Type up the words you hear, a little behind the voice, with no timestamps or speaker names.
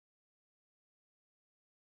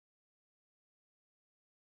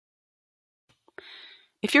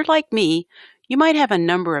If you're like me, you might have a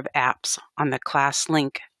number of apps on the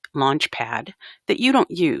ClassLink launchpad that you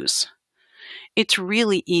don't use. It's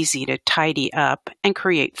really easy to tidy up and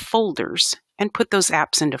create folders and put those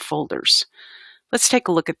apps into folders. Let's take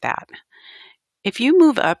a look at that. If you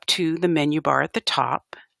move up to the menu bar at the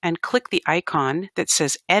top and click the icon that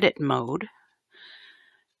says Edit Mode,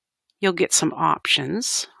 you'll get some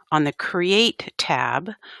options. On the Create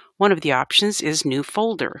tab, one of the options is New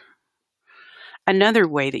Folder. Another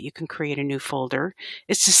way that you can create a new folder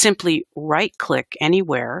is to simply right-click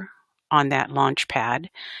anywhere on that launchpad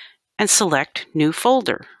and select New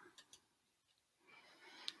Folder.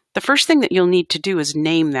 The first thing that you'll need to do is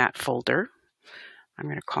name that folder. I'm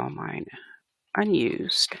going to call mine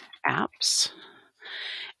Unused Apps.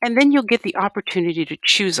 And then you'll get the opportunity to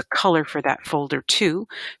choose a color for that folder too.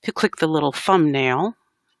 If you click the little thumbnail,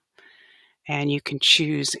 and you can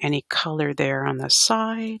choose any color there on the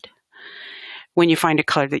side. When you find a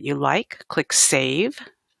color that you like, click Save,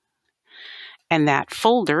 and that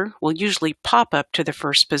folder will usually pop up to the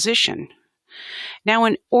first position. Now,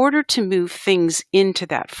 in order to move things into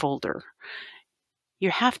that folder, you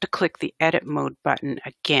have to click the Edit Mode button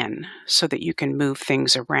again so that you can move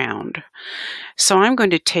things around. So I'm going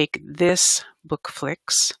to take this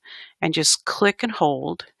Bookflix and just click and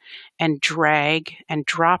hold and drag and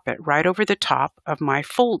drop it right over the top of my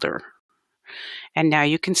folder. And now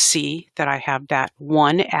you can see that I have that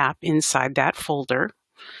one app inside that folder.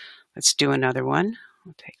 Let's do another one.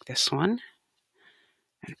 I'll take this one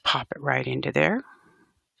and pop it right into there.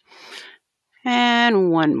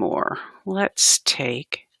 And one more. Let's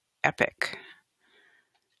take Epic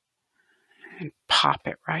and pop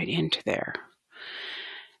it right into there.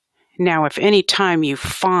 Now, if any time you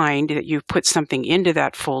find that you've put something into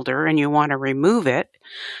that folder and you want to remove it,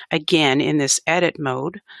 again, in this edit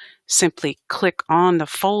mode, simply click on the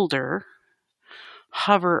folder,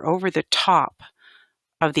 hover over the top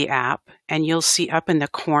of the app, and you'll see up in the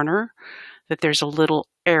corner that there's a little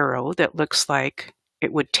arrow that looks like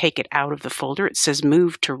it would take it out of the folder. It says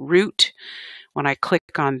Move to Root. When I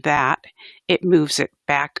click on that, it moves it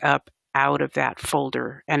back up out of that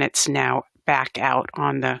folder, and it's now back out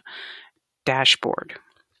on the dashboard.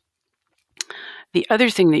 The other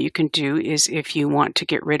thing that you can do is if you want to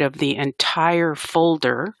get rid of the entire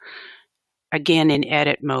folder, again in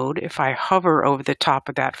edit mode, if I hover over the top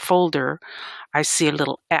of that folder, I see a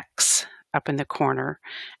little X up in the corner,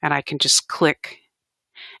 and I can just click,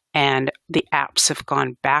 and the apps have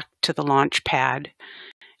gone back to the launchpad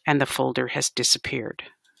and the folder has disappeared.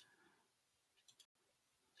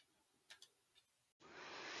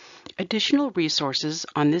 Additional resources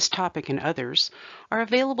on this topic and others are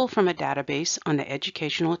available from a database on the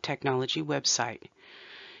Educational Technology website.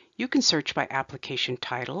 You can search by application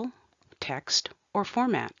title, text, or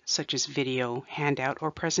format, such as video, handout, or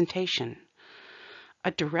presentation. A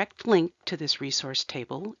direct link to this resource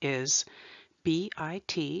table is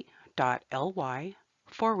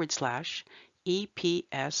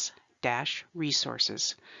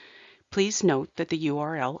bit.ly/EPS-resources. Please note that the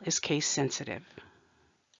URL is case sensitive.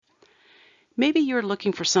 Maybe you're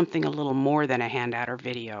looking for something a little more than a handout or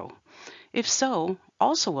video. If so,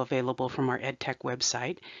 also available from our EdTech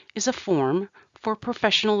website is a form for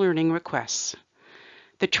professional learning requests.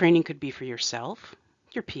 The training could be for yourself,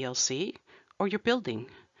 your PLC, or your building.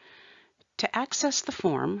 To access the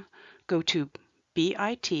form, go to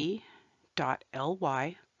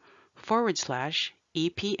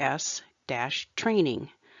bit.ly/EPS-training.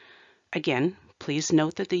 Again, please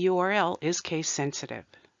note that the URL is case sensitive.